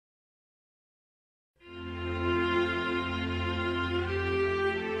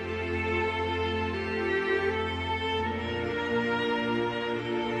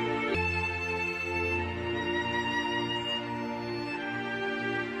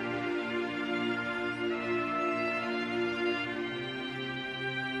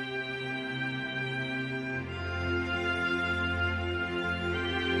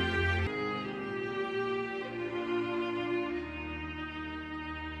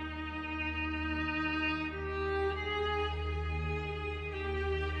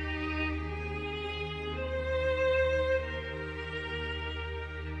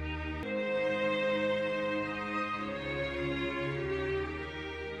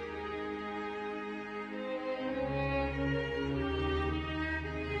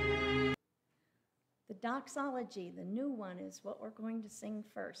doxology, the new one, is what we're going to sing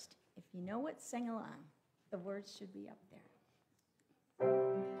first. If you know it, sing along. The words should be up there.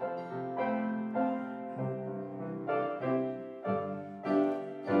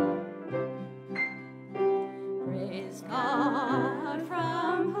 Praise God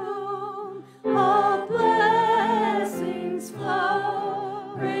from whom all blessings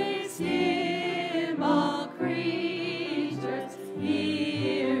flow. Praise Him, all creatures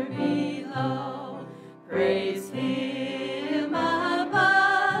here below. Praise Him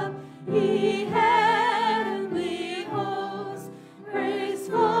above, ye heavenly hosts. Praise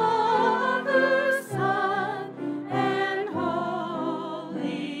Father, Son, and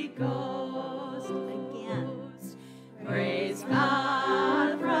Holy Ghost. Again. Praise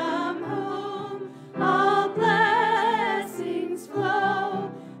God from whom all blessings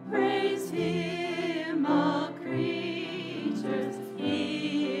flow. Praise Him, all creatures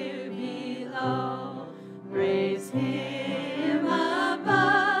here below. Praise Him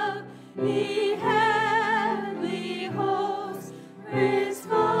above, ye heavenly hosts. Praise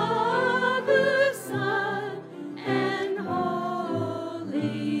Father, Son, and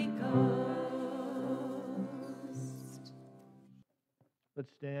Holy Ghost.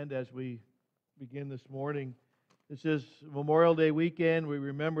 Let's stand as we begin this morning. This is Memorial Day weekend. We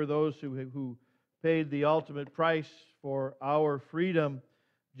remember those who paid the ultimate price for our freedom.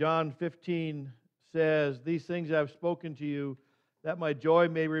 John 15 says, "These things I have spoken to you, that my joy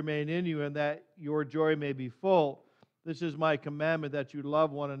may remain in you, and that your joy may be full. This is my commandment, that you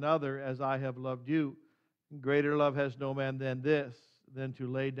love one another as I have loved you. Greater love has no man than this, than to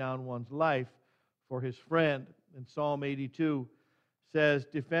lay down one's life for his friend." And Psalm 82 says,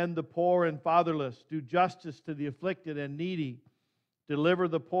 "Defend the poor and fatherless, do justice to the afflicted and needy, deliver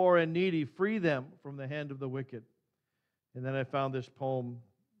the poor and needy, free them from the hand of the wicked." And then I found this poem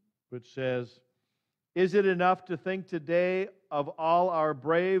which says, "Is it enough to think today of all our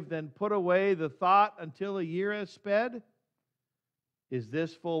brave, then put away the thought until a year has sped? Is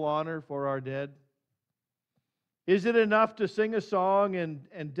this full honor for our dead? Is it enough to sing a song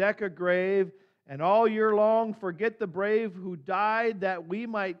and deck a grave, and all year long forget the brave who died, that we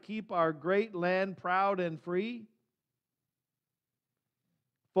might keep our great land proud and free?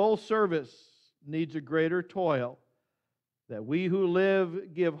 Full service needs a greater toil, that we who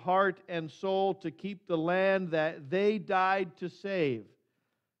live give heart and soul to keep the land that they died to save,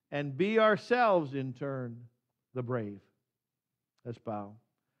 and be ourselves in turn the brave." Let's bow.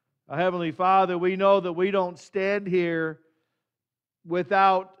 Our Heavenly Father, we know that we don't stand here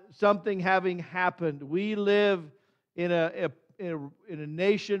without something having happened. We live in a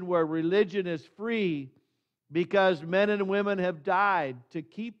nation where religion is free because men and women have died to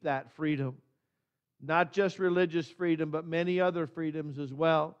keep that freedom. Not just religious freedom, but many other freedoms as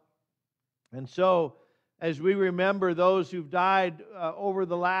well. And so, as we remember those who've died over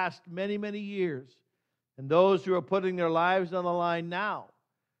the last many, many years, and those who are putting their lives on the line now,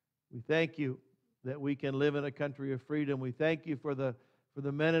 we thank you that we can live in a country of freedom. We thank you for the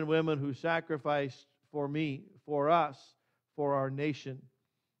men and women who sacrificed for me, for us, for our nation.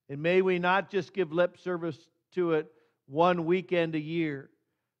 And may we not just give lip service to it one weekend a year,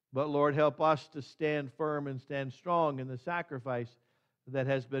 but Lord, help us to stand firm and stand strong in the sacrifice that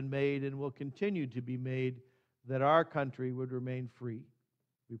has been made and will continue to be made, that our country would remain free.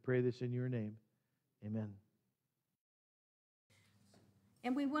 We pray this in your name. Amen.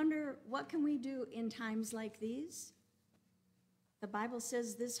 And we wonder, what can we do in times like these? The Bible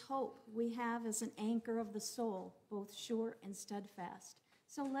says this hope we have is an anchor of the soul, both sure and steadfast.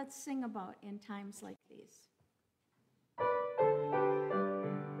 So let's sing about in times like these.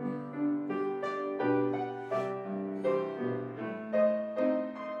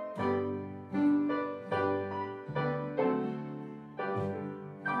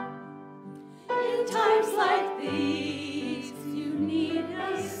 In times like these, you need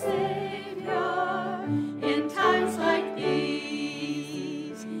a Savior. In times like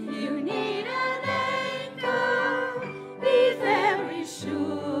these, you need an anchor. Be very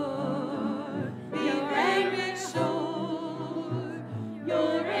sure. Your anchor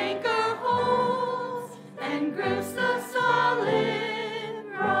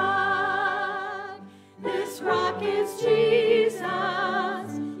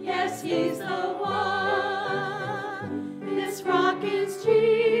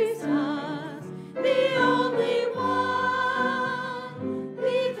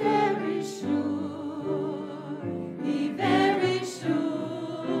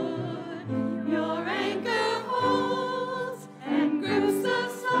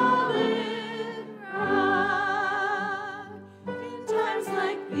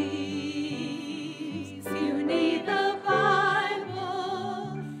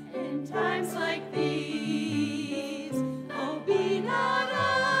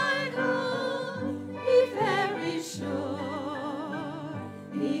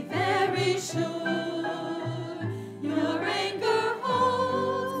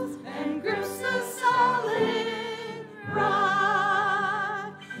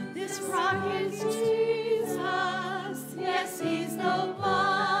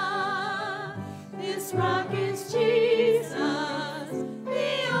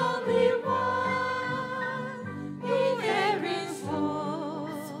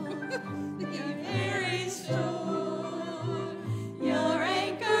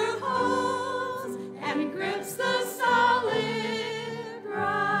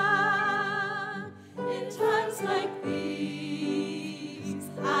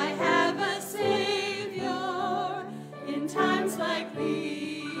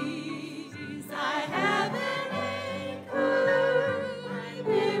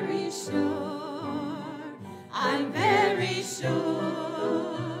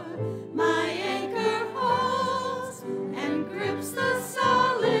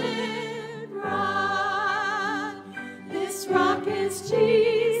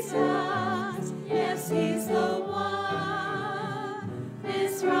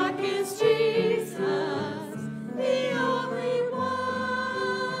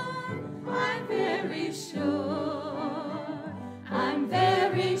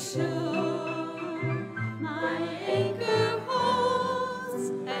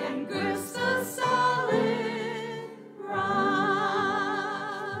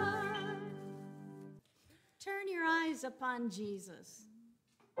upon Jesus.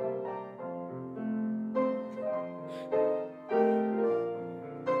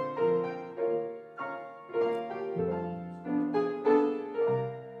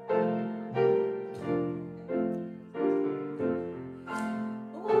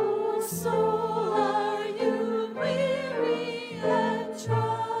 Oh, soul, are you weary and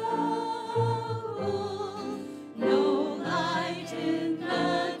troubled? No light in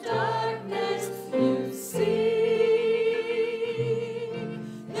the darkness you see.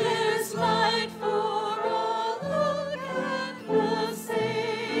 There's light for all who look at the Savior,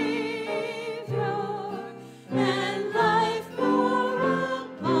 and life more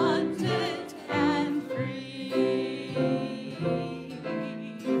abundant and free.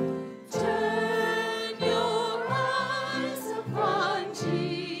 Turn your eyes upon Jesus.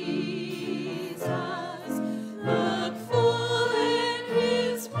 Look full in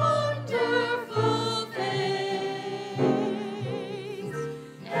His wonderful face,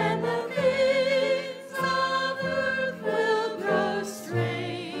 and the things of earth will grow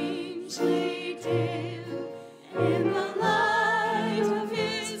strangely dim in the light of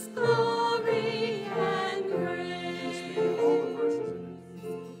His glory and grace.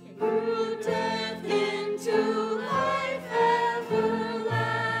 Through death into life everlasting,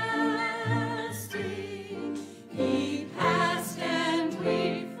 He passed and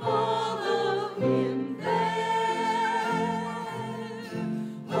we follow Him there.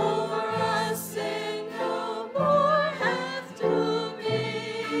 Over us sin no more hath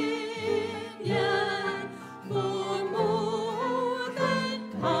dominion, for more than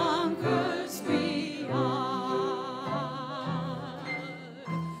conquerors we are.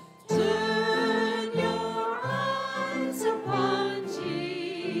 Turn your eyes upon Jesus.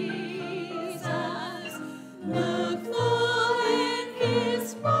 Look full in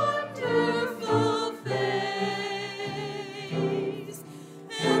His wonderful face,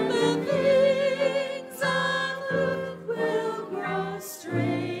 and the things of earth will grow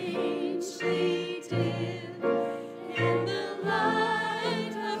strangely dim in the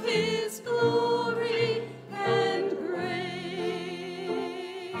light of His glory and grace.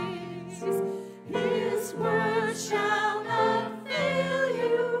 His word shall not fail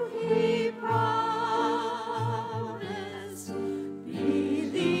you, He promised.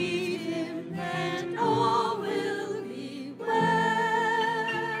 Believe Him and all will be well.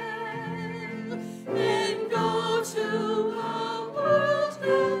 Then go to a world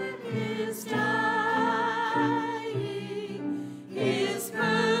that is dying, His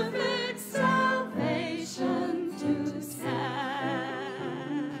perfect salvation to stand.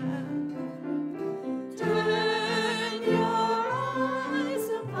 Turn your eyes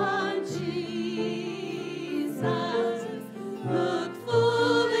upon Jesus. Look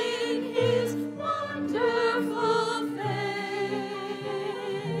full in His wonderful face,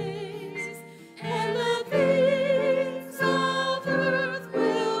 and the things of earth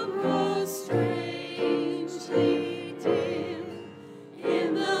will grow strangely dim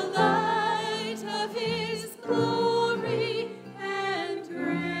in the light of His glory and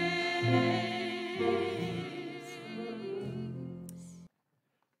grace.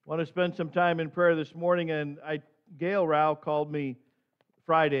 Want to spend some time in prayer this morning, and Gail Rao called me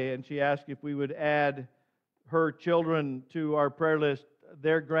Friday, and she asked if we would add her children to our prayer list.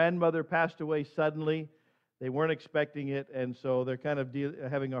 Their grandmother passed away suddenly. They weren't expecting it, and so they're kind of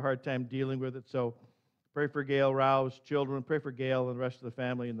having a hard time dealing with it. So pray for Gail Rao's children. Pray for Gail and the rest of the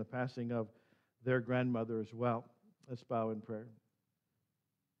family in the passing of their grandmother as well. Let's bow in prayer.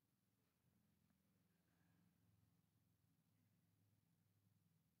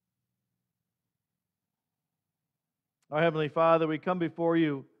 Our Heavenly Father, we come before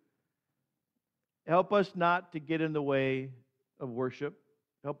you. Help us not to get in the way of worship.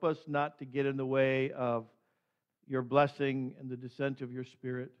 Help us not to get in the way of your blessing and the descent of your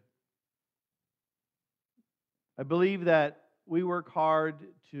Spirit. I believe that we work hard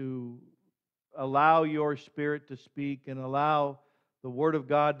to allow your Spirit to speak and allow the Word of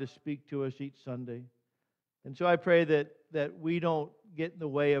God to speak to us each Sunday. And so I pray that we don't get in the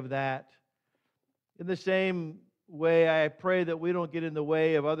way of that. In the same way, I pray that we don't get in the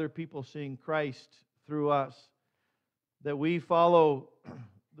way of other people seeing Christ through us, that we follow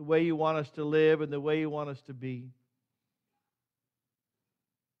the way you want us to live and the way you want us to be.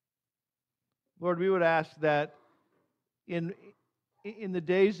 Lord, we would ask that in the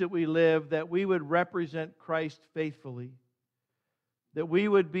days that we live, that we would represent Christ faithfully, that we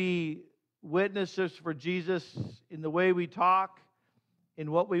would be witnesses for Jesus in the way we talk,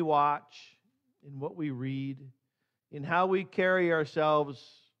 in what we watch, in what we read, in how we carry ourselves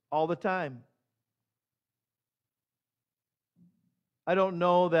all the time. I don't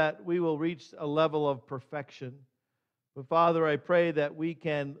know that we will reach a level of perfection. But Father, I pray that we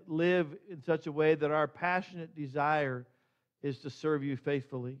can live in such a way that our passionate desire is to serve you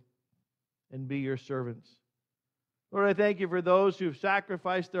faithfully and be your servants. Lord, I thank you for those who've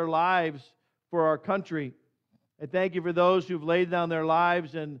sacrificed their lives for our country. I thank you for those who've laid down their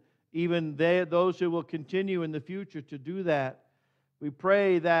lives, and even those who will continue in the future to do that. We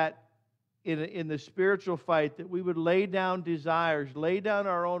pray that in the spiritual fight that we would lay down desires, lay down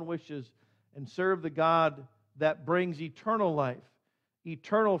our own wishes, and serve the God that brings eternal life,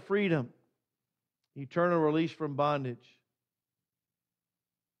 eternal freedom, eternal release from bondage.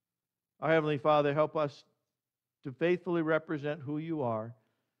 Our Heavenly Father, help us to faithfully represent who you are.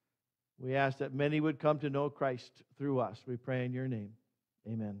 We ask that many would come to know Christ through us. We pray in your name.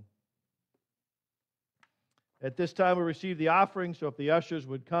 Amen. At this time, we receive the offering, so if the ushers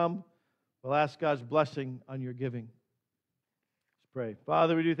would come, we'll ask God's blessing on your giving. Let's pray.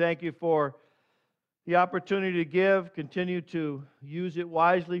 Father, we do thank you for the opportunity to give. Continue to use it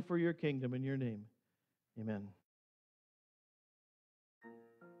wisely for your kingdom in your name. Amen.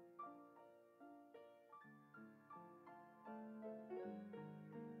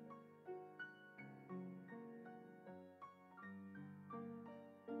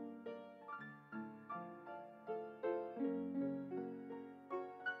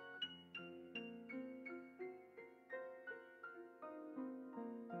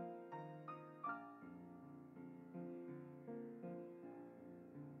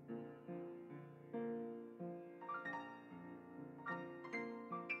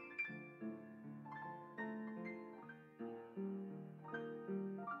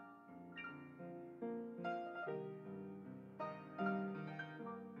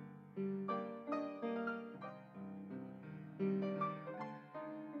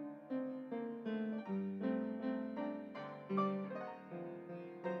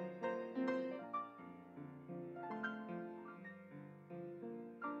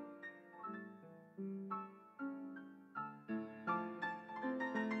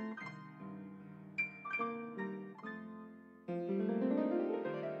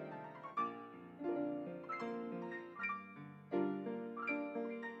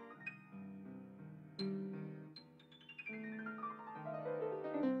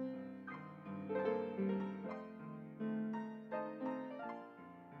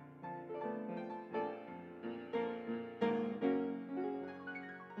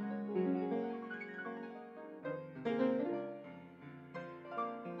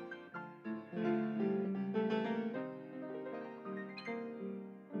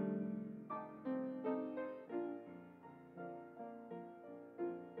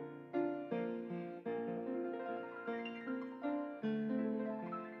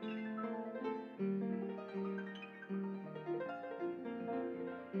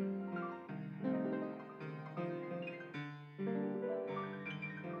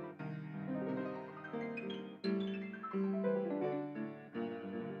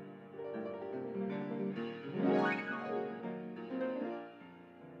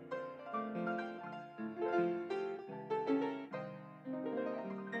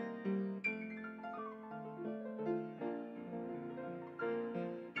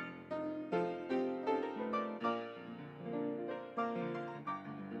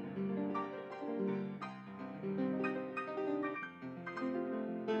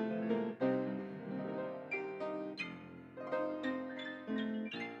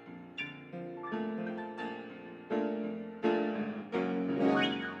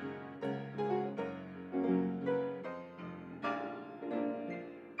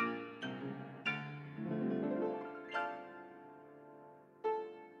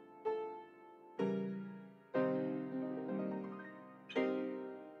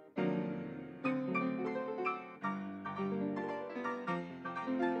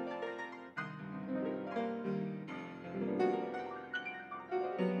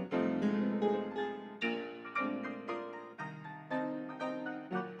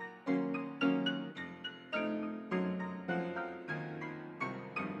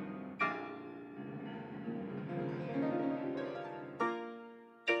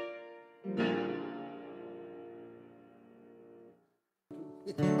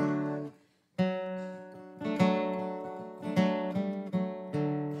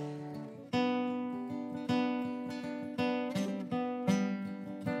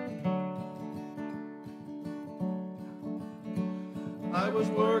 I was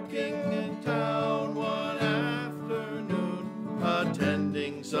working in town one afternoon,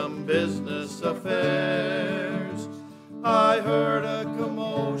 attending some business affairs. I heard a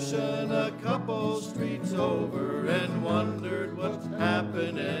commotion a couple streets over and wondered what's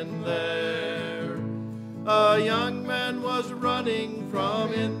happening there. A young man was running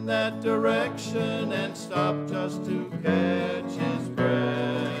from in that direction and stopped just to catch his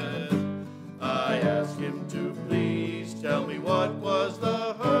breath. I asked him to please tell me what was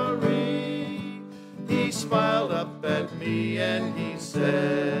the hurry. He smiled up at me and he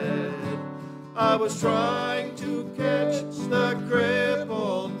said, I was trying to catch the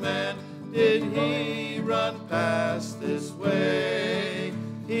crippled man. Did he run past this way?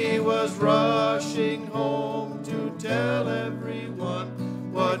 He was rushing home to tell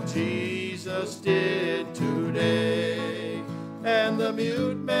everyone what Jesus did today. And the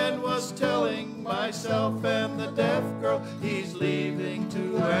mute man was telling myself and the deaf girl he's leaving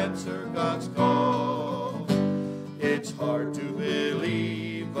to answer God's call. It's hard to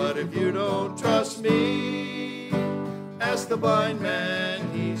believe, but if you don't trust me, ask the blind man,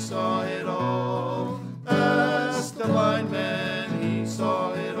 he saw it all. Ask the blind man, he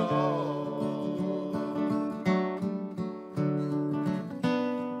saw it all.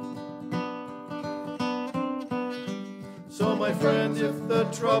 So my friends, if the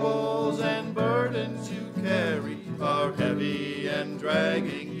troubles and burdens you carry are heavy and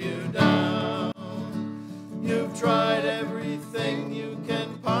dragging you down, you've tried everything you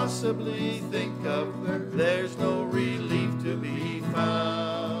can possibly think of, there's no relief to be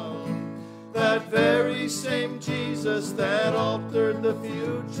found. That very same Jesus that altered the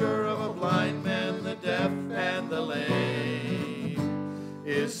future of a blind man, the deaf, and the lame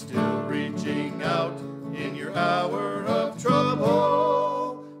is still reaching out in your hour of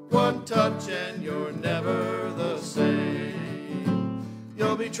trouble. One touch and you're never the same.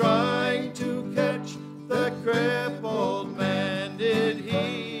 You'll be trying to catch the crippled man. Did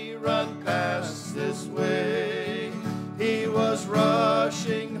he run past this way? He was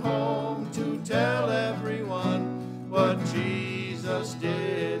rushing home to tell everyone what Jesus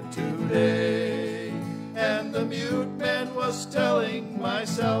did today. And the mute man was telling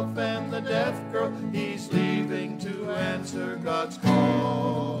myself and the deaf girl he's leaving to answer God's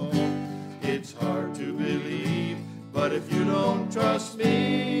call. It's hard to believe, but if you don't trust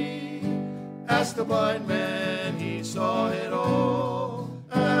me, ask the blind man, he saw it all.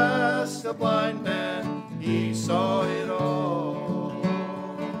 Ask the blind man, he saw it all.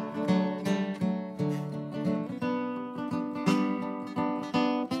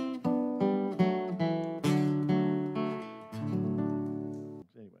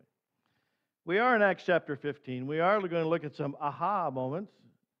 Anyway, we are in Acts chapter 15. We are going to look at some aha moments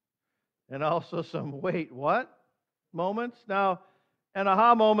and also some wait, what moments. Now, an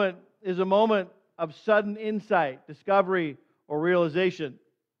aha moment is a moment of sudden insight, discovery, or realization.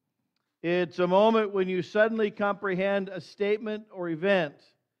 It's a moment when you suddenly comprehend a statement or event.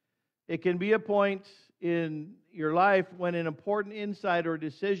 It can be a point in your life when an important insight or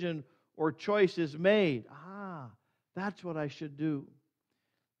decision or choice is made. That's what I should do.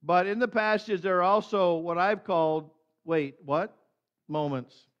 But in the passage, there are also what I've called, wait, what?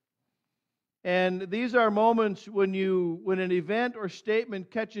 Moments. And these are moments when an event or statement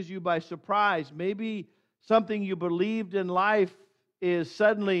catches you by surprise. Maybe something you believed in life is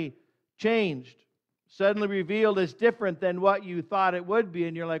suddenly changed, suddenly revealed as different than what you thought it would be,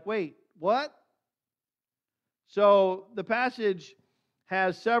 and you're like, wait, what? So the passage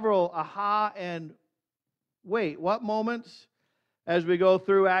has several aha and wait, what moments as we go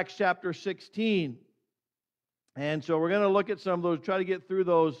through Acts chapter 16. And so we're going to look at some of those, try to get through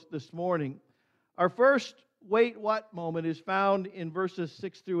those this morning. Our first wait what moment is found in verses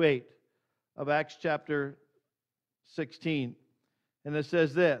 6 through 8 of Acts chapter 16. And it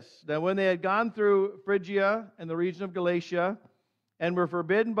says this, that when they had gone through Phrygia and the region of Galatia and were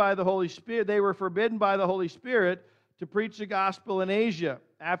forbidden by the Holy Spirit, they were forbidden by the Holy Spirit to preach the gospel in Asia.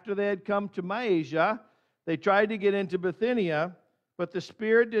 After they had come to Mysia, they tried to get into Bithynia, but the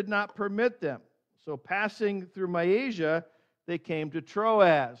Spirit did not permit them. So passing through Mysia, they came to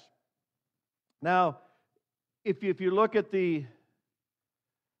Troas. Now, if you look at the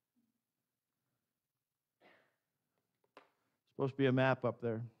supposed to be a map up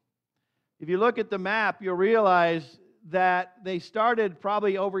there. If you look at the map, you'll realize that they started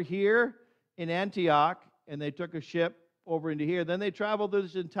probably over here in Antioch, and they took a ship over into here. Then they traveled through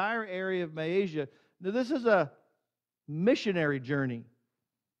this entire area of Mysia. Now, this is a missionary journey.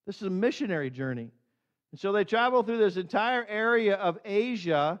 This is a missionary journey. And so they travel through this entire area of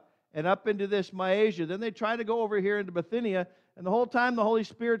Asia and up into this Mysia. Then they try to go over here into Bithynia, and the whole time the Holy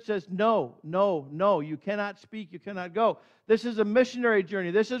Spirit says, no, no, no, you cannot speak, you cannot go. This is a missionary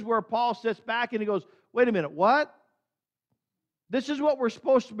journey. This is where Paul sits back and he goes, wait a minute, what? This is what we're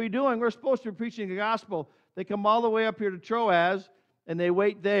supposed to be doing. We're supposed to be preaching the gospel. They come all the way up here to Troas, and they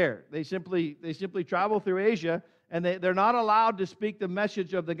wait there. They simply travel through Asia, and they're not allowed to speak the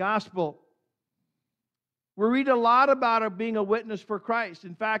message of the gospel. We read a lot about it being a witness for Christ.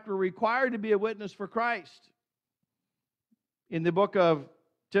 In fact, we're required to be a witness for Christ. In the book of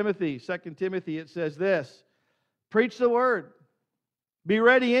Timothy, 2 Timothy, it says this: preach the word. Be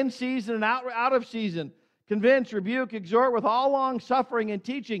ready in season and out of season. Convince, rebuke, exhort with all long suffering and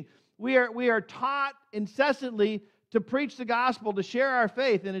teaching. We are taught incessantly to preach the gospel, to share our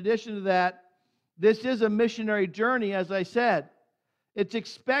faith. In addition to that, this is a missionary journey, as I said. It's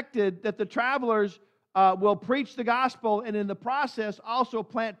expected that the travelers will preach the gospel and in the process also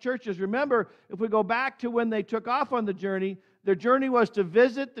plant churches. Remember, if we go back to when they took off on the journey, their journey was to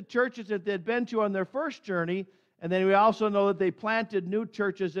visit the churches that they'd been to on their first journey, and then we also know that they planted new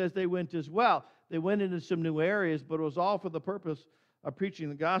churches as they went as well. They went into some new areas, but it was all for the purpose of preaching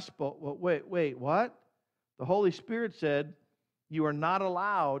the gospel. Well, wait, what? The Holy Spirit said, you are not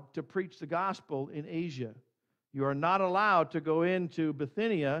allowed to preach the gospel in Asia. You are not allowed to go into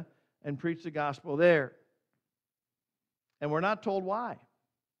Bithynia and preach the gospel there. And we're not told why.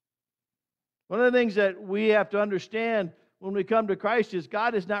 One of the things that we have to understand when we come to Christ is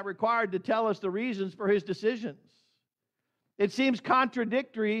God is not required to tell us the reasons for His decisions. It seems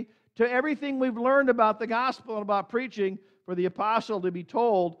contradictory to everything we've learned about the gospel and about preaching for the apostle to be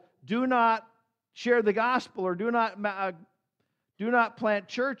told, do not share the gospel or do not plant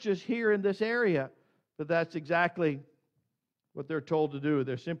churches here in this area. But that's exactly what they're told to do.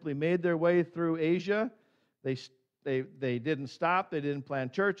 They simply made their way through Asia. They didn't stop. They didn't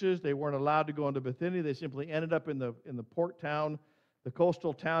plant churches. They weren't allowed to go into Bithynia. They simply ended up in the port town, the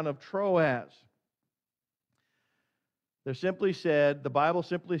coastal town of Troas. The Bible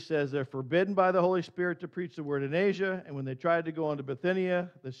simply says they're forbidden by the Holy Spirit to preach the word in Asia, and when they tried to go into Bithynia,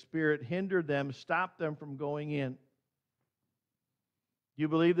 the Spirit hindered them, stopped them from going in. Do you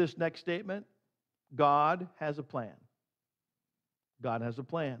believe this next statement? God has a plan. God has a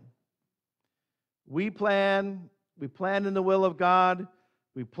plan. We plan in the will of God.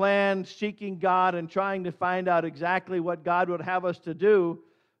 We plan seeking God and trying to find out exactly what God would have us to do.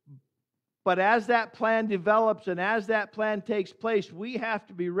 But as that plan develops and as that plan takes place, we have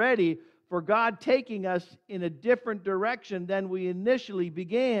to be ready for God taking us in a different direction than we initially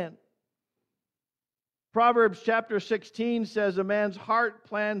began. Proverbs chapter 16 says, a man's heart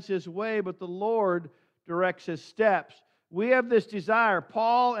plans his way, but the Lord directs his steps. We have this desire.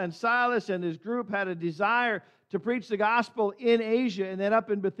 Paul and Silas and his group had a desire to preach the gospel in Asia and then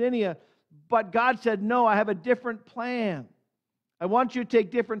up in Bithynia. But God said, no, I have a different plan. I want you to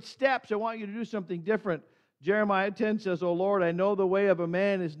take different steps. I want you to do something different. Jeremiah 10 says, O Lord, I know the way of a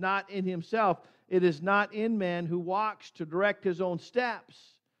man is not in himself. It is not in man who walks to direct his own steps.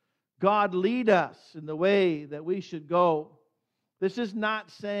 God, lead us in the way that we should go. This is not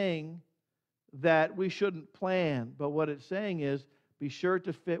saying that we shouldn't plan, but what it's saying is be sure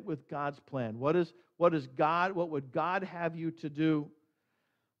to fit with God's plan. What would God have you to do?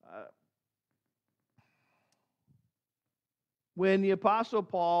 When the Apostle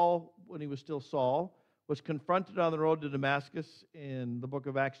Paul, when he was still Saul, was confronted on the road to Damascus in the book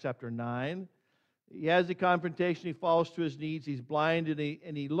of Acts chapter 9, he has a confrontation, he falls to his knees, he's blind,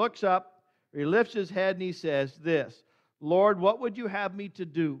 and he looks up, or he lifts his head and he says this, Lord, what would you have me to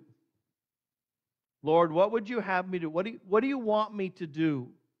do? Lord, what would you have me do? What do you want me to do?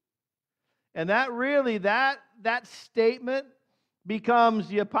 And that statement becomes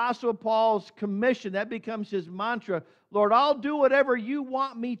the Apostle Paul's commission. That becomes his mantra. Lord, I'll do whatever you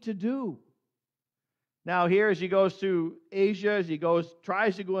want me to do. Now here, as he goes to Asia, as he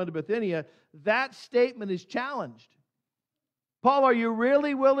tries to go into Bithynia, that statement is challenged. Paul, are you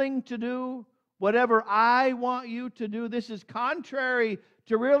really willing to do whatever I want you to do? This is contrary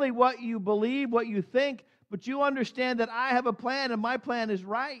to really what you believe, what you think, but you understand that I have a plan, and my plan is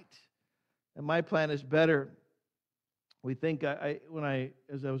right, and my plan is better. We think,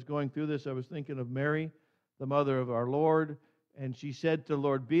 as I was going through this, I was thinking of Mary, the mother of our Lord, and she said to the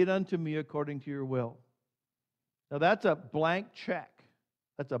Lord, be it unto me according to your will. Now that's a blank check.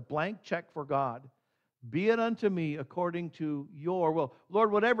 That's a blank check for God. Be it unto me according to your will.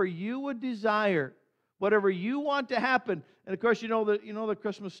 Lord, whatever you would desire, whatever you want to happen. And of course, you know the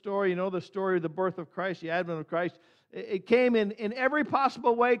Christmas story, you know the story of the birth of Christ, the advent of Christ. It came in every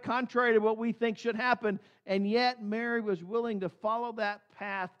possible way contrary to what we think should happen, and yet Mary was willing to follow that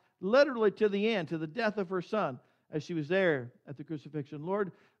path literally to the end, to the death of her son, as she was there at the crucifixion.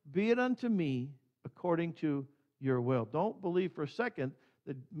 Lord, be it unto me according to your will. Don't believe for a second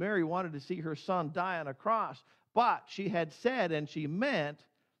that Mary wanted to see her son die on a cross. But she had said, and she meant,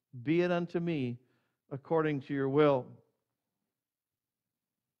 be it unto me according to your will.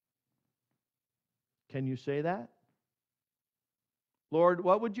 Can you say that? Lord,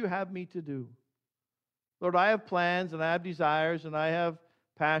 what would you have me to do? Lord, I have plans and I have desires and I have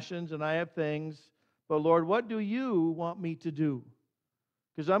passions and I have things. But Lord, what do you want me to do?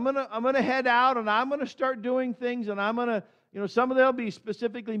 Because I'm gonna head out and I'm gonna start doing things, and I'm gonna, some of them will be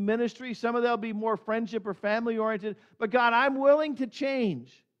specifically ministry, some of them will be more friendship or family oriented. But God, I'm willing to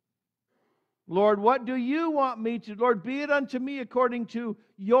change. Lord, what do you want me to? Lord, be it unto me according to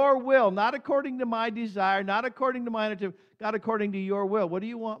your will, not according to my desire, not according to my initiative, God, according to your will. What do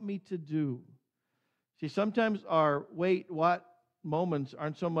you want me to do? See, sometimes our wait, what moments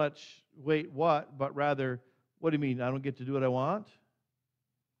aren't so much wait, what, but rather, what do you mean? I don't get to do what I want?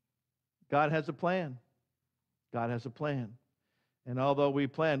 God has a plan. God has a plan. And although we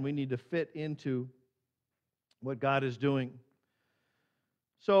plan, we need to fit into what God is doing.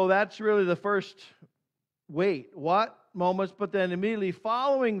 So that's really the first wait, what moments, but then immediately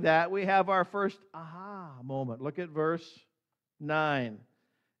following that, we have our first aha moment. Look at verse 9.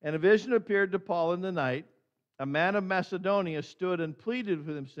 And a vision appeared to Paul in the night. A man of Macedonia stood and pleaded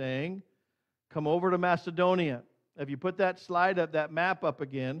with him, saying, come over to Macedonia. If you put that slide up, that map up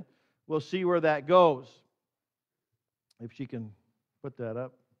again, we'll see where that goes. If she can put that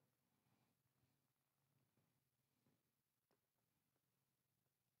up.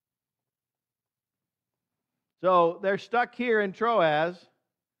 So they're stuck here in Troas,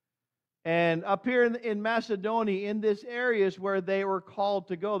 and up here in Macedonia, in this area is where they were called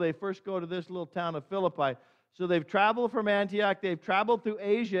to go. They first go to this little town of Philippi. So they've traveled from Antioch, they've traveled through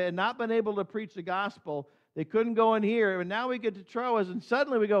Asia and not been able to preach the gospel. They couldn't go in here, and now we get to Troas, and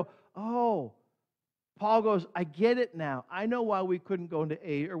suddenly we go, oh, Paul goes, I get it now. I know why we couldn't go into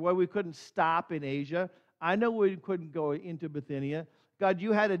Asia, or why we couldn't stop in Asia. I know we couldn't go into Bithynia. God,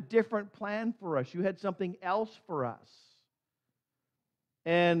 you had a different plan for us. You had something else for us.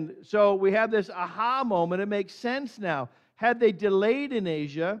 And so we have this aha moment. It makes sense now. Had they delayed in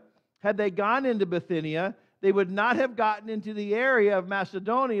Asia, had they gone into Bithynia, they would not have gotten into the area of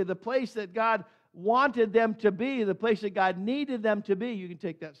Macedonia, the place that God wanted them to be, the place that God needed them to be. You can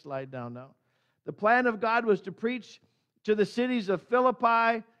take that slide down now. The plan of God was to preach to the cities of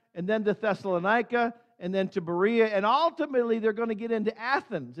Philippi, and then to Thessalonica, and then to Berea, and ultimately they're going to get into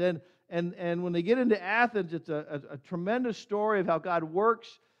Athens. And when they get into Athens, it's a tremendous story of how God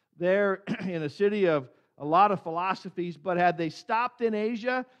works there in a city of a lot of philosophies. But had they stopped in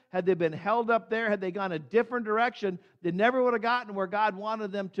Asia, had they been held up there, had they gone a different direction, they never would have gotten where God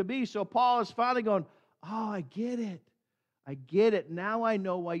wanted them to be. So Paul is finally going, oh, I get it. I get it. Now I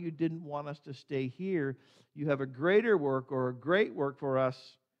know why you didn't want us to stay here. You have a greater work, or a great work for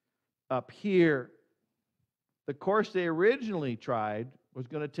us up here. The course they originally tried was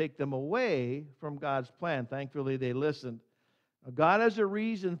going to take them away from God's plan. Thankfully, they listened. God has a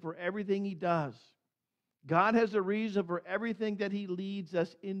reason for everything He does. God has a reason for everything that He leads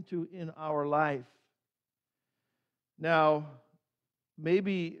us into in our life. Now,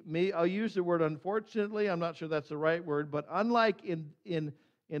 I'll use the word unfortunately. I'm not sure that's the right word, but unlike in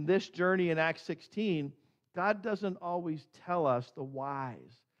this journey in Acts 16, God doesn't always tell us the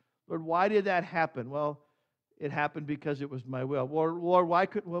whys. Lord, why did that happen? Well, it happened because it was my will. Lord, why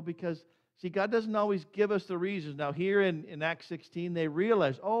could? Well, because, see, God doesn't always give us the reasons. Now, here in Acts 16, they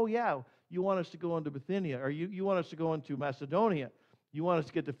realize, oh, yeah, you want us to go into Bithynia, or you want us to go into Macedonia. You want us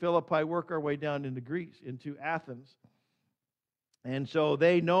to get to Philippi, work our way down into Greece, into Athens. And so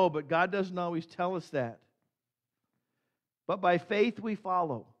they know, but God doesn't always tell us that. But by faith we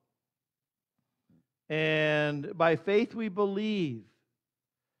follow. And by faith we believe.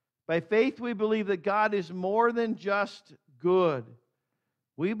 By faith we believe that God is more than just good.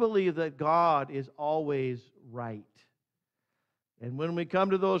 We believe that God is always right. And when we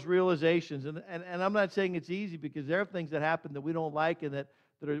come to those realizations, and I'm not saying it's easy, because there are things that happen that we don't like and that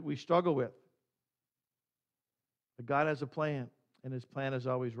we struggle with. But God has a plan, and His plan is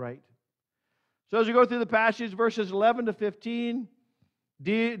always right. So as we go through the passage, verses 11 to 15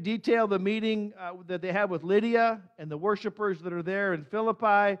 detail the meeting that they have with Lydia and the worshipers that are there in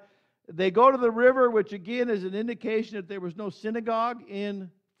Philippi. They go to the river, which again is an indication that there was no synagogue in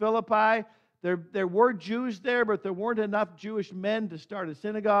Philippi. There were Jews there, but there weren't enough Jewish men to start a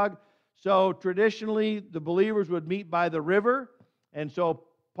synagogue. So traditionally, the believers would meet by the river. And so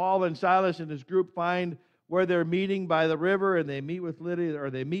Paul and Silas and his group find where they're meeting by the river, and they meet with Lydia, or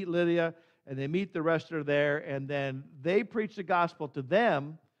they meet Lydia, and they meet the rest are there, and then they preach the gospel to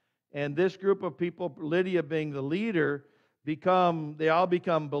them. And this group of people, Lydia being the leader, they all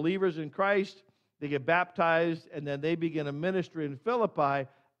become believers in Christ. They get baptized, and then they begin a ministry in Philippi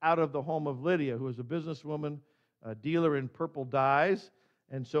out of the home of Lydia, who was a businesswoman, a dealer in purple dyes.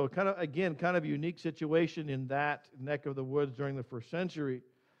 And so kind of unique situation in that neck of the woods during the first century.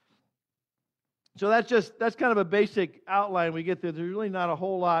 So that's kind of a basic outline we get there. There's really not a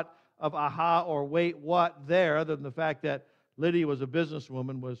whole lot of aha or wait what there, other than the fact that Lydia was a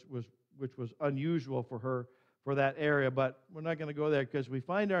businesswoman, which was unusual for her for that area. But we're not going to go there because we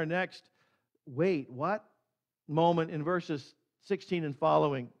find our next wait what moment in verses 16 and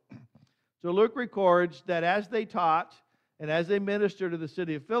following. So Luke records that as they taught and as they ministered to the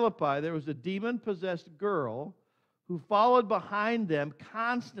city of Philippi, there was a demon-possessed girl who followed behind them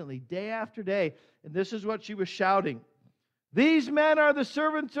constantly, day after day. And this is what she was shouting. These men are the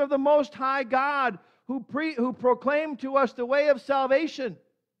servants of the Most High God who proclaim to us the way of salvation.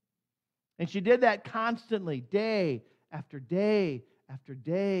 And she did that constantly, day after day after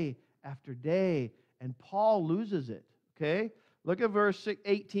day after day. And Paul loses it. Okay? Look at verse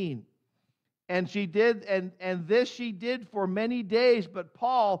 18. And she did, and this she did for many days, but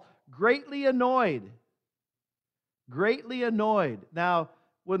Paul, greatly annoyed. Now,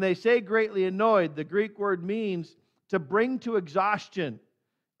 when they say greatly annoyed, the Greek word means to bring to exhaustion.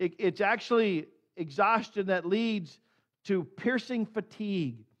 It's actually exhaustion that leads to piercing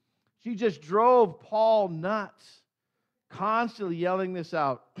fatigue. She just drove Paul nuts, constantly yelling this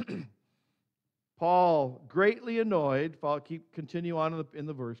out. Paul, greatly annoyed, continue on in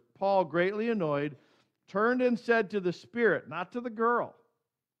the verse. Paul, greatly annoyed, turned and said to the Spirit, not to the girl,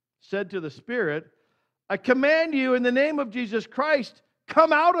 said to the Spirit, I command you in the name of Jesus Christ,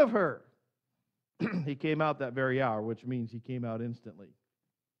 come out of her. He came out that very hour, which means he came out instantly.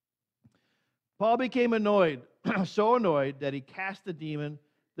 Paul became annoyed, so annoyed that he cast the demon,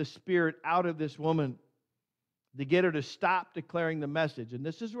 the spirit, out of this woman to get her to stop declaring the message. And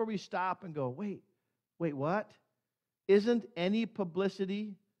this is where we stop and go, wait, what? Isn't any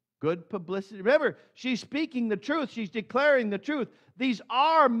publicity good publicity? Remember, she's speaking the truth. She's declaring the truth. These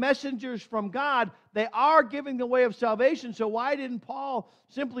are messengers from God. They are giving the way of salvation. So why didn't Paul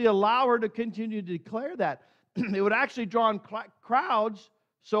simply allow her to continue to declare that? It would actually draw in crowds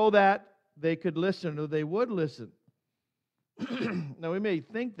so that they could listen, or they would listen. Now, we may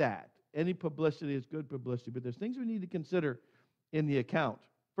think that any publicity is good publicity, but there's things we need to consider in the account.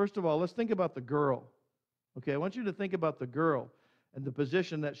 First of all, let's think about the girl. Okay, I want you to think about the girl and the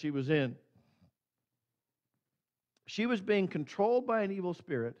position that she was in. She was being controlled by an evil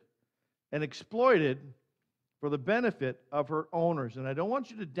spirit and exploited for the benefit of her owners. And I don't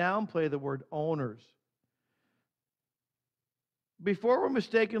want you to downplay the word owners. Before we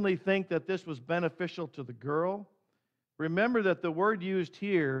mistakenly think that this was beneficial to the girl, remember that the word used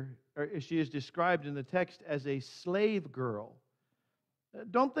here, or she is described in the text as a slave girl.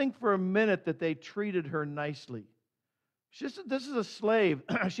 Don't think for a minute that they treated her nicely. This is a slave.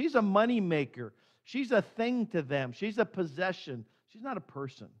 She's a money maker. She's a thing to them. She's a possession. She's not a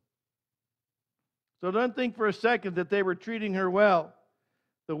person. So don't think for a second that they were treating her well.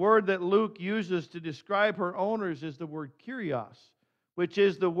 The word that Luke uses to describe her owners is the word kurios, which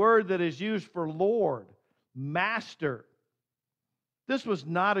is the word that is used for Lord, master. This was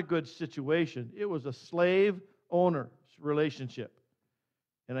not a good situation. It was a slave-owner relationship.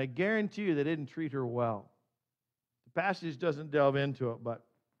 And I guarantee you they didn't treat her well. The passage doesn't delve into it, but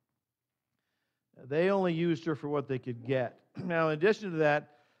they only used her for what they could get. Now, in addition to that,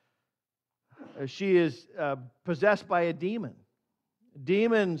 she is possessed by a demon.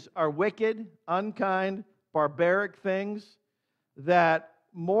 Demons are wicked, unkind, barbaric things that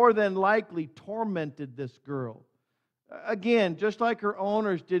more than likely tormented this girl. Again, just like her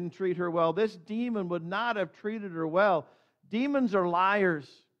owners didn't treat her well, this demon would not have treated her well. Demons are liars.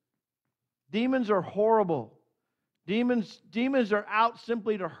 Demons are horrible. Demons are out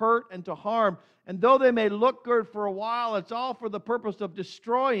simply to hurt and to harm. And though they may look good for a while, it's all for the purpose of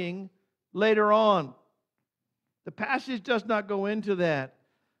destroying later on. The passage does not go into that.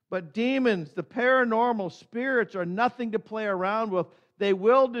 But demons, the paranormal spirits, are nothing to play around with. They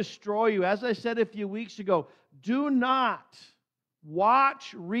will destroy you. As I said a few weeks ago, do not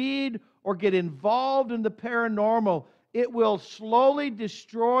watch, read, or get involved in the paranormal. It will slowly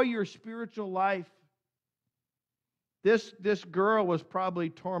destroy your spiritual life. This girl was probably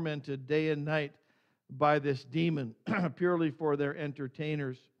tormented day and night by this demon, purely for their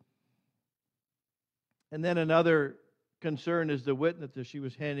entertainers. And then another concern is the witness that she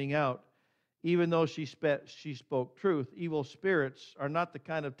was handing out. Even though she spoke truth, evil spirits are not the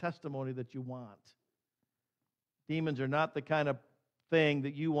kind of testimony that you want. Demons are not the kind of thing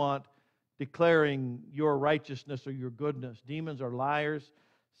that you want declaring your righteousness or your goodness. Demons are liars.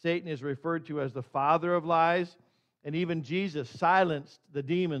 Satan is referred to as the father of lies. And even Jesus silenced the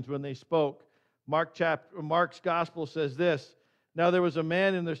demons when they spoke. Mark's gospel says this: "Now there was a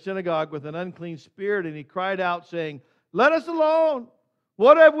man in their synagogue with an unclean spirit, and he cried out, saying, 'Let us alone!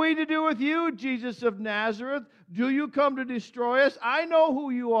 What have we to do with you, Jesus of Nazareth? Do you come to destroy us? I know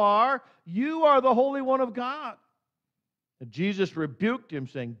who you are. You are the Holy One of God.' And Jesus rebuked him,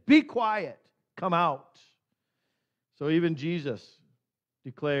 saying, 'Be quiet, come out.'" So even Jesus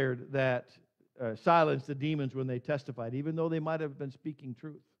declared that, silenced the demons when they testified, even though they might have been speaking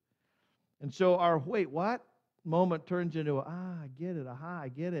truth. And so our wait, what? Moment turns into, I get it,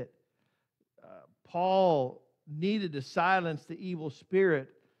 I get it. Paul needed to silence the evil spirit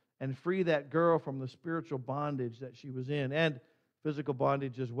and free that girl from the spiritual bondage that she was in, and physical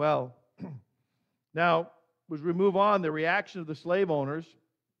bondage as well. Now, as we move on, the reaction of the slave owners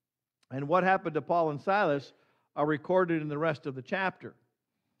and what happened to Paul and Silas are recorded in the rest of the chapter.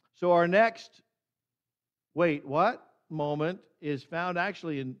 So our next wait, what moment is found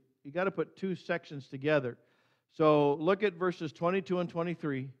actually in, you got to put two sections together. So look at verses 22 and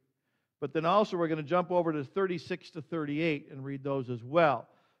 23, but then also we're going to jump over to 36 to 38 and read those as well.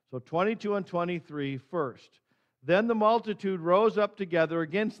 So 22 and 23 first. "Then the multitude rose up together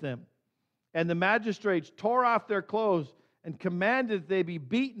against them, and the magistrates tore off their clothes and commanded that they be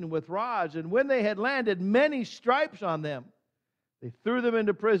beaten with rods. And when they had landed many stripes on them, they threw them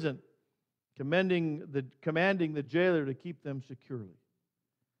into prison, commanding the jailer to keep them securely."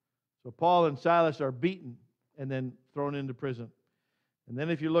 So Paul and Silas are beaten and then thrown into prison. And then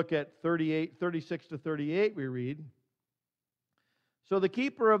if you look at 36 to 38, we read, "So the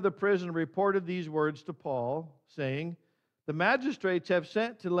keeper of the prison reported these words to Paul, saying, 'The magistrates have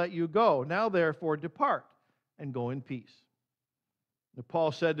sent to let you go. Now therefore depart and go in peace.' And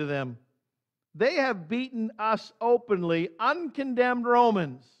Paul said to them, 'They have beaten us openly, uncondemned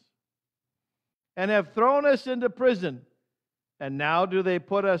Romans, and have thrown us into prison. And now do they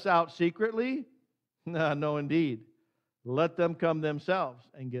put us out secretly? No, indeed. Let them come themselves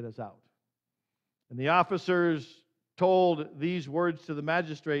and get us out.' And the officers told these words to the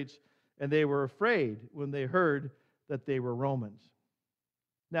magistrates, and they were afraid when they heard that they were Romans."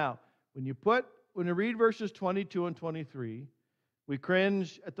 Now, when you read verses 22 and 23, we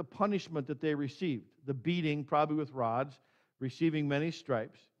cringe at the punishment that they received, the beating, probably with rods, receiving many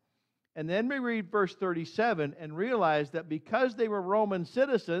stripes. And then we read verse 37 and realize that because they were Roman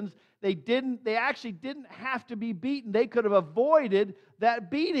citizens, they actually didn't have to be beaten. They could have avoided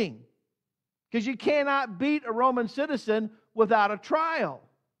that beating, because you cannot beat a Roman citizen without a trial.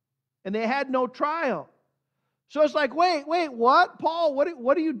 And they had no trial. So it's like, wait, what? Paul,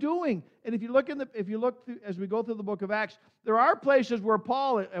 what are you doing? And if you look through, as we go through the book of Acts, there are places where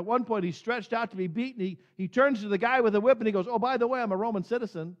Paul, at one point, he's stretched out to be beaten. He turns to the guy with a whip and he goes, "Oh, by the way, I'm a Roman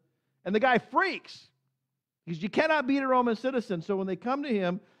citizen." And the guy freaks, because you cannot beat a Roman citizen. So when they come to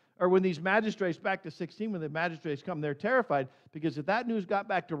him, or when these magistrates, back to 16, when the magistrates come, they're terrified, because if that news got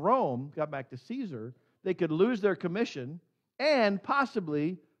back to Rome, got back to Caesar, they could lose their commission and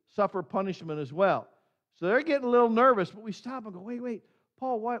possibly suffer punishment as well. So they're getting a little nervous, but we stop and go, wait,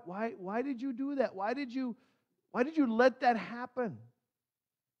 Paul, why did you do that? Why did you let that happen?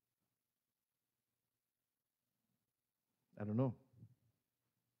 I don't know.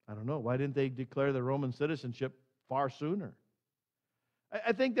 Why didn't they declare their Roman citizenship far sooner?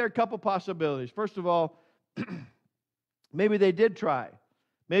 I think there are a couple possibilities. First of all, maybe they did try.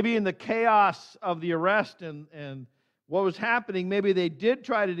 Maybe in the chaos of the arrest and what was happening, maybe they did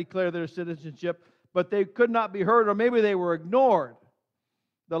try to declare their citizenship, but they could not be heard, or maybe they were ignored.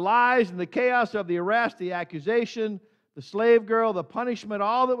 The lies and the chaos of the arrest, the accusation, the slave girl, the punishment,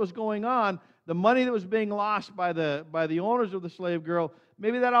 all that was going on, the money that was being lost by the owners of the slave girl,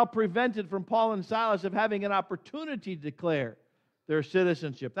 maybe that all prevented from Paul and Silas of having an opportunity to declare their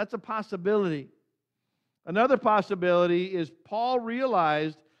citizenship. That's a possibility. Another possibility is Paul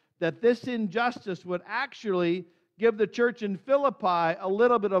realized that this injustice would actually give the church in Philippi a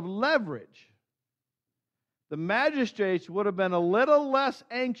little bit of leverage. The magistrates would have been a little less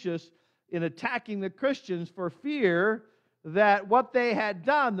anxious in attacking the Christians for fear that what they had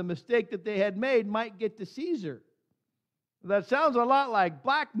done, the mistake that they had made, might get to Caesar. That sounds a lot like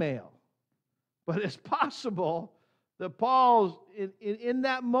blackmail, but it's possible that Paul's in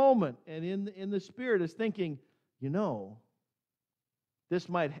that moment and in the Spirit is thinking, this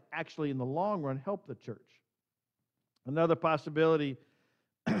might actually in the long run help the church. Another possibility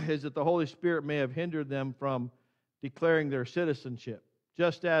is that the Holy Spirit may have hindered them from declaring their citizenship.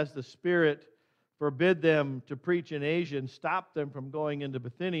 Just as the Spirit forbid them to preach in Asia and stopped them from going into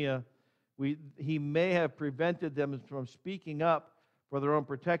Bithynia, he may have prevented them from speaking up for their own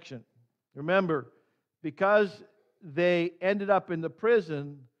protection. Remember, because they ended up in the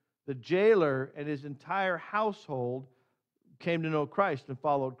prison, the jailer and his entire household came to know Christ and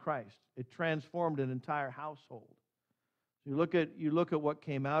followed Christ. It transformed an entire household. You look at what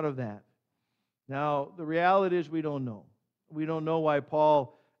came out of that. Now, the reality is we don't know. We don't know why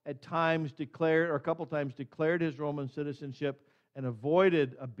Paul at times declared, or a couple times declared his Roman citizenship and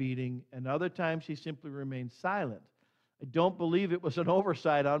avoided a beating, and other times he simply remained silent. I don't believe it was an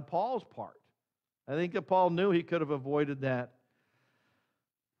oversight on Paul's part. I think that Paul knew he could have avoided that.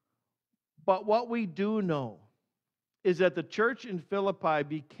 But what we do know is that the church in Philippi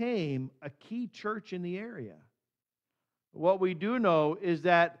became a key church in the area. What we do know is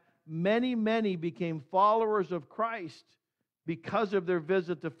that many, many became followers of Christ because of their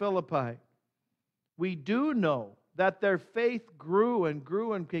visit to Philippi. We do know that their faith grew and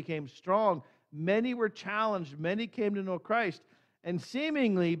grew and became strong. Many were challenged. Many came to know Christ. And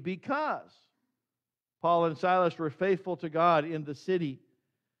seemingly because Paul and Silas were faithful to God in the city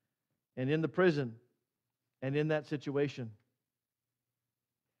and in the prison and in that situation.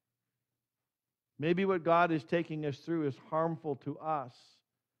 Maybe what God is taking us through is harmful to us,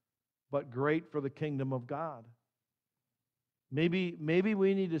 but great for the kingdom of God. Maybe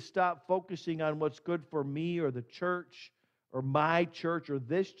we need to stop focusing on what's good for me or the church or my church or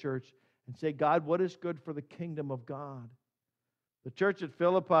this church and say, God, what is good for the kingdom of God? The church at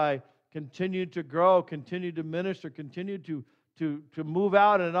Philippi continued to grow, continued to minister, continued to move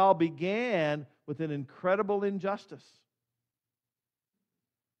out, and it all began with an incredible injustice.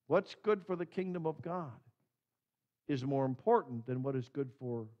 What's good for the kingdom of God is more important than what is good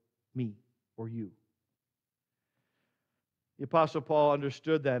for me or you. The Apostle Paul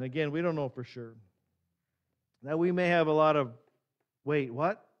understood that. And again, we don't know for sure. Now, we may have a lot of, wait,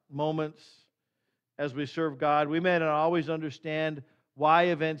 what? Moments as we serve God. We may not always understand why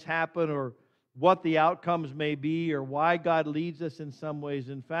events happen or what the outcomes may be or why God leads us in some ways.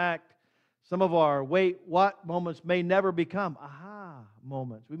 In fact, some of our wait, what moments may never become aha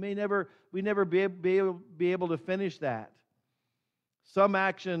moments. We never be able to finish that. Some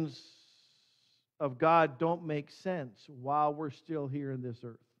actions of God don't make sense while we're still here in this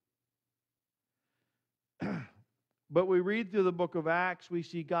earth. But we read through the book of Acts, we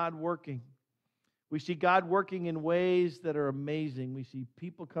see God working. We see God working in ways that are amazing. We see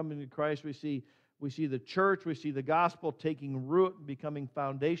people coming to Christ. We see the church. We see the gospel taking root and becoming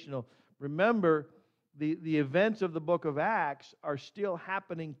foundational. Remember, the events of the book of Acts are still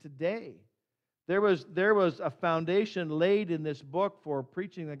happening today. There was a foundation laid in this book for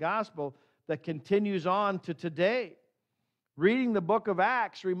preaching the gospel that continues on to today. Reading the book of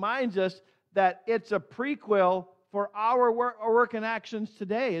Acts reminds us that it's a prequel for our work and actions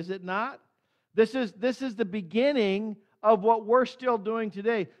today, is it not? This is the beginning of what we're still doing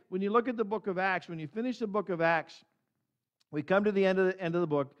today. When you look at the book of Acts, when you finish the book of Acts, we come to the end of the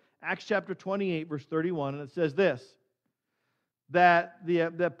book, Acts chapter 28, verse 31, and it says this,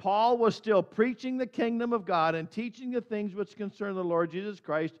 that Paul was still preaching the kingdom of God and teaching the things which concern the Lord Jesus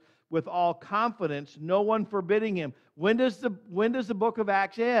Christ with all confidence, no one forbidding him. When does the book of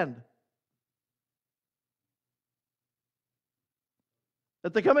Acts end?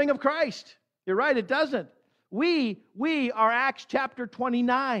 At the coming of Christ. You're right, it doesn't. We are Acts chapter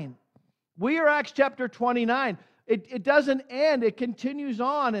 29. We are Acts chapter 29. It doesn't end. It continues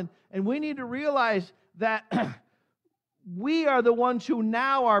on. And we need to realize that we are the ones who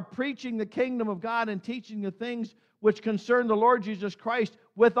now are preaching the kingdom of God and teaching the things which concern the Lord Jesus Christ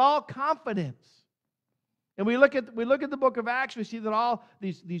with all confidence. And we look at the book of Acts, we see that all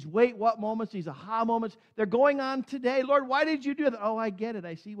these wait, what moments, these aha moments, they're going on today. Lord, why did you do that? Oh, I get it.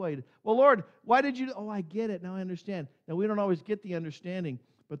 I see why you did. Well, Lord, why did you? Oh, I get it. Now I understand. Now we don't always get the understanding,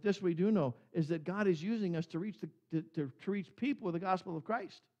 but this we do know is that God is using us to reach people with the gospel of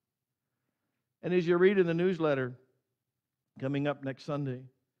Christ. And as you read in the newsletter coming up next Sunday,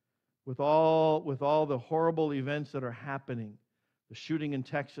 with all the horrible events that are happening, the shooting in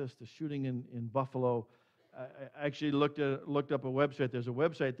Texas, the shooting in Buffalo. I actually looked up a website. There's a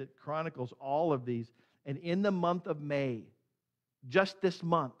website that chronicles all of these. And in the month of May, just this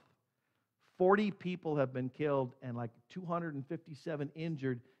month, 40 people have been killed and like 257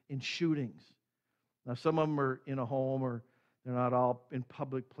 injured in shootings. Now, some of them are in a home or they're not all in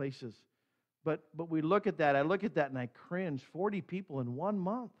public places. But we look at that. I look at that and I cringe. 40 people in 1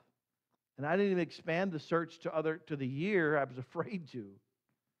 month. And I didn't even expand the search to the year. I was afraid to.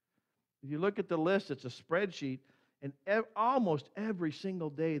 If you look at the list, it's a spreadsheet, and almost every single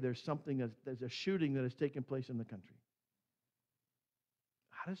day there's a shooting that has taken place in the country.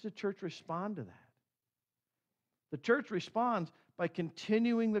 How does the church respond to that? The church responds by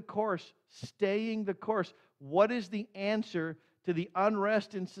continuing the course, staying the course. What is the answer to the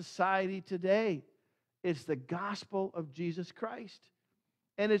unrest in society today? It's the gospel of Jesus Christ.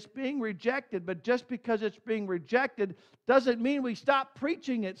 And it's being rejected, but just because it's being rejected doesn't mean we stop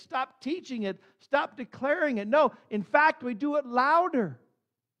preaching it, stop teaching it, stop declaring it. No, in fact, we do it louder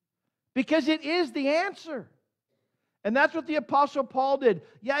because it is the answer. And that's what the Apostle Paul did.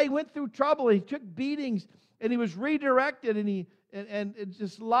 Yeah, he went through trouble, he took beatings, and he was redirected, and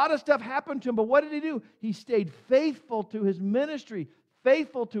just a lot of stuff happened to him. But what did he do? He stayed faithful to his ministry,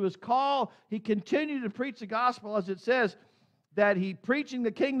 faithful to his call. He continued to preach the gospel, as it says, that he preaching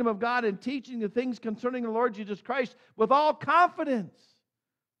the kingdom of God and teaching the things concerning the Lord Jesus Christ with all confidence,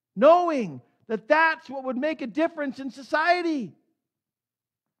 knowing that that's what would make a difference in society.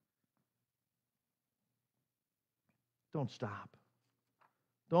 Don't stop.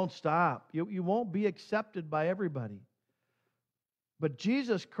 Don't stop. You won't be accepted by everybody. But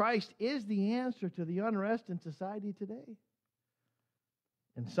Jesus Christ is the answer to the unrest in society today.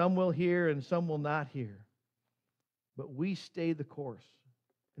 And some will hear and some will not hear. But we stay the course,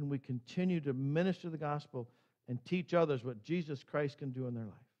 and we continue to minister the gospel and teach others what Jesus Christ can do in their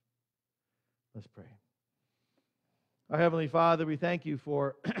life. Let's pray. Our Heavenly Father, we thank you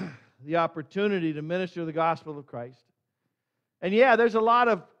for the opportunity to minister the gospel of Christ. And yeah, there's a lot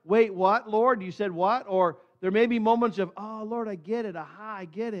of, wait, what, Lord? You said what? Or there may be moments of, oh, Lord, I get it. Aha, I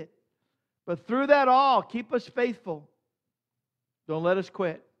get it. But through that all, keep us faithful. Don't let us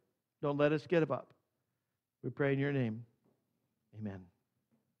quit. Don't let us give up. We pray in your name. Amen.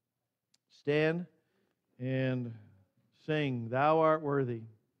 Stand and sing, Thou art worthy.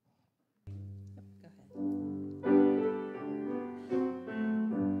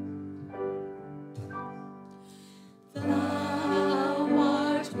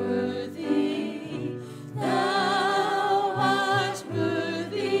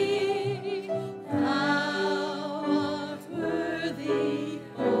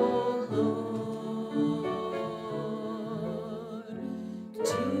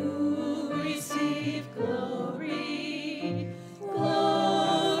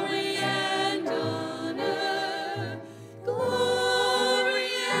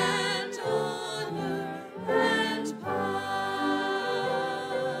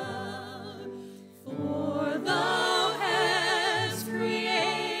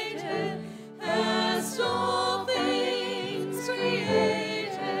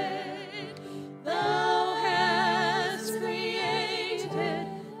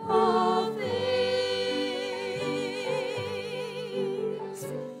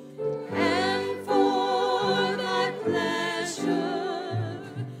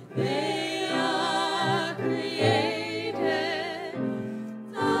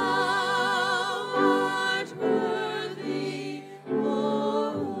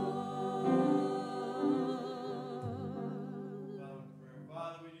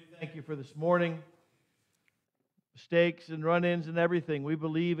 For this morning, mistakes and run-ins and everything. We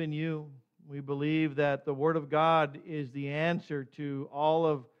believe in you. We believe that the Word of God is the answer to all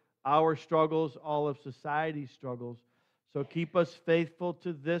of our struggles, all of society's struggles. So keep us faithful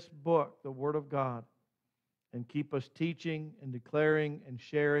to this book, the Word of God, and keep us teaching and declaring and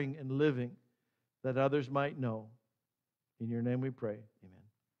sharing and living that others might know. In your name we pray. Amen.